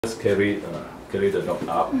Just carry the dog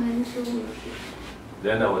up.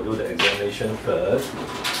 Then I will do the examination first.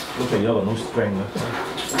 Okay, you have no strength.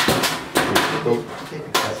 So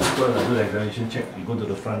when I do the examination check, you go to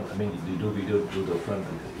the front. I mean, you do video to the front.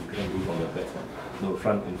 You can't do from the back. No,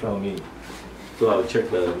 front in front of me. So I'll check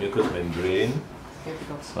the mucous membrane.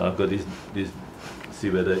 I've got this. See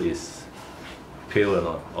whether it's pale or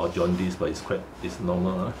not, or jaundice, but it's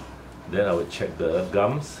normal. Then I will check the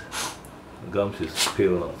gums. The gums is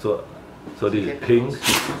pale or not. So this is pink.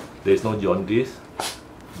 There is no jaundice.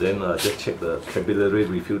 Then just check the capillary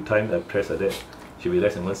refill time. I press like that. Should be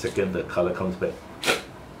less than 1 second. The color comes back.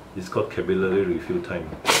 It's called capillary refill time.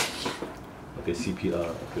 Okay,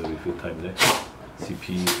 CPR, refill time there.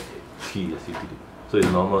 CPT. So it's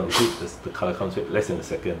normal. You see, the color comes back less than a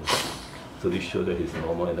second. So this shows that it's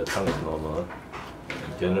normal and the tongue is normal.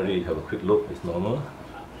 And generally, you have a quick look. It's normal.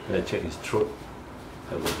 Then I check his throat.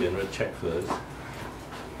 Have a general check first.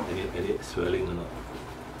 Any swelling or not?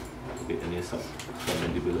 Okay, any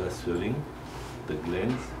submandibular swelling, the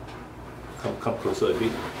glands. Come closer a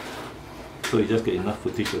bit. So you just get enough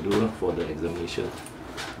footage to do for the examination.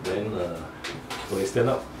 Then, when you stand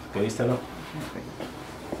up, can you stand up?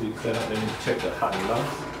 So you stand up, then you check the heart and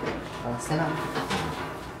lungs. Stand up.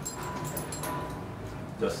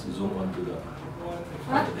 Just zoom on to the.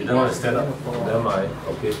 You don't want to stand up? Never mind.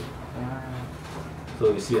 Okay.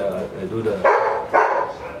 So you see, I do the.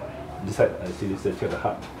 This side, I see this, I check the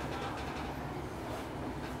heart.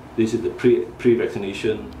 This is the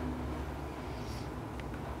pre-vaccination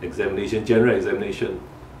examination, general examination.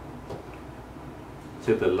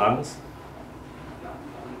 Check the lungs.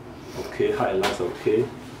 Okay, heart and lungs okay.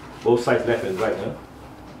 Both sides, left and right.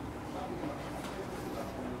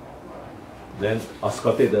 Then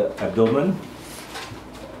auscultate the abdomen.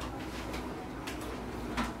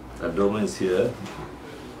 Abdomen is here.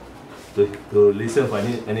 To listen for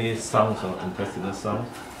any sounds or intestinal sound.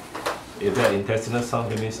 If there are intestinal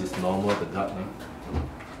sound, it means it's normal, the gut.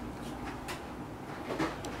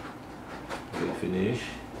 Okay, finish.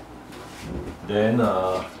 Then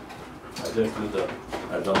I just do the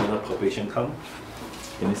abdominal palpation. Come.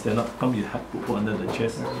 Can you stand up? Come, you have to put under the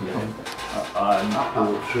chest. Your hand. 1,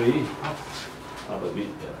 2, 3. Up a bit.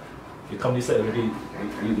 Yeah. You come this side already.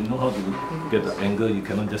 You know how to get the angle. You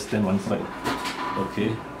cannot just stand one side.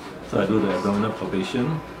 Okay. So I do the abdominal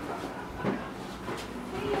palpation. I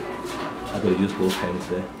have to use both hands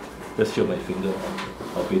there. Just show my finger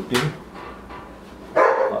palpating.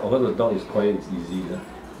 When the dog is quiet, it's easy.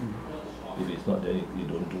 If it's not there, you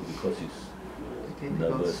don't do because it's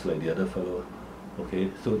nervous like the other fellow. Okay,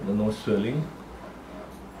 so no swelling.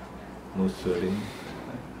 No swelling.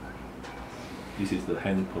 This is the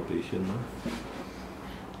hand palpation.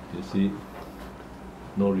 You see,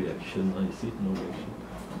 no reaction. You see, no reaction.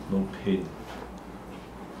 No pain.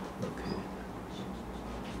 Okay.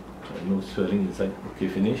 No swelling inside. Okay,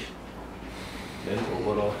 finish. Then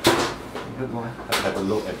overall, I have a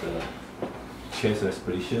look at the chest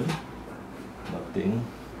respiration. Nothing.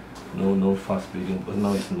 No fast breathing, but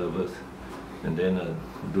now it's nervous. And then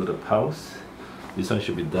do the pulse. This one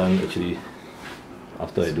should be done actually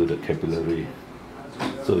after I do the capillary.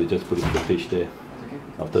 So we just put the footage there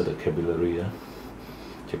after the capillary.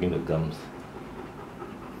 Checking the gums.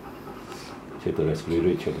 Check the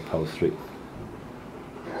respiratory rate, check the pulse rate.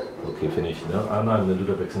 Okay, finish. Now I'm going to do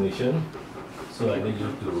the vaccination. So I need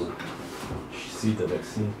you to see the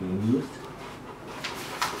vaccine being used.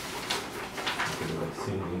 Okay, the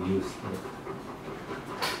vaccine being used.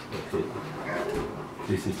 Okay.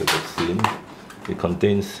 This is the vaccine. It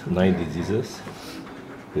contains 9 diseases.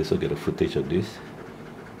 Okay, so get a footage of this.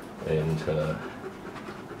 And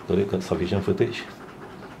got it? Got sufficient footage?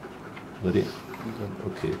 Got it?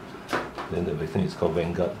 Okay. Then the vaccine is called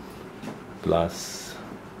Vanguard plus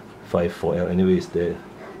 54L. Anyway, it's there.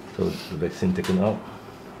 So the vaccine taken out.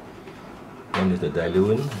 One is the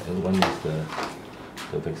diluent and one is the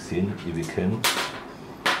vaccine. If you can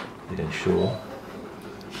show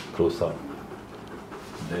close up.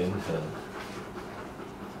 Then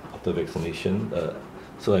after vaccination,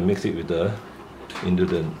 so I mix it with into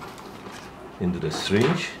the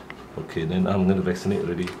syringe. Okay, then I'm going to vaccinate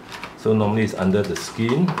already. So normally it's under the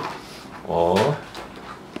skin or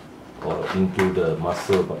into the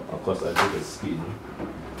muscle, but of course I do the skin.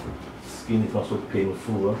 Skin is not so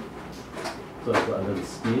painful. So I go under the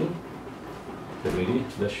skin. Okay, ready?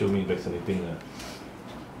 Just show me vaccinating.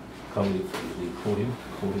 Come, you hold him.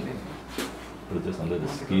 Put just under the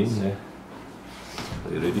skin.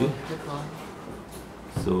 Are you ready?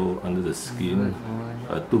 So under the skin,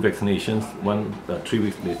 2 vaccinations, one 3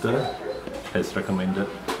 weeks later, as recommended.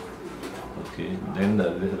 Okay, then the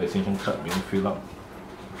vaccination card being filled up.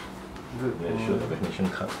 Then show the vaccination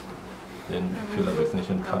card. Then fill up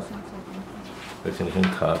vaccination card. Vaccination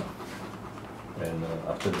card. And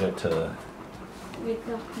after that... with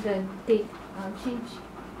the date change?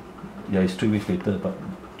 Yeah, it's 3 weeks later, but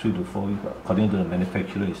 3 to 4 weeks. According to the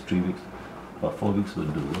manufacturer, it's 3 weeks. But 4 weeks will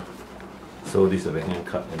do. So this is a vaccination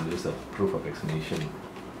card and this is a proof of vaccination.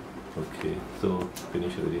 Okay, so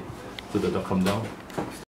finish already. So the dog come down.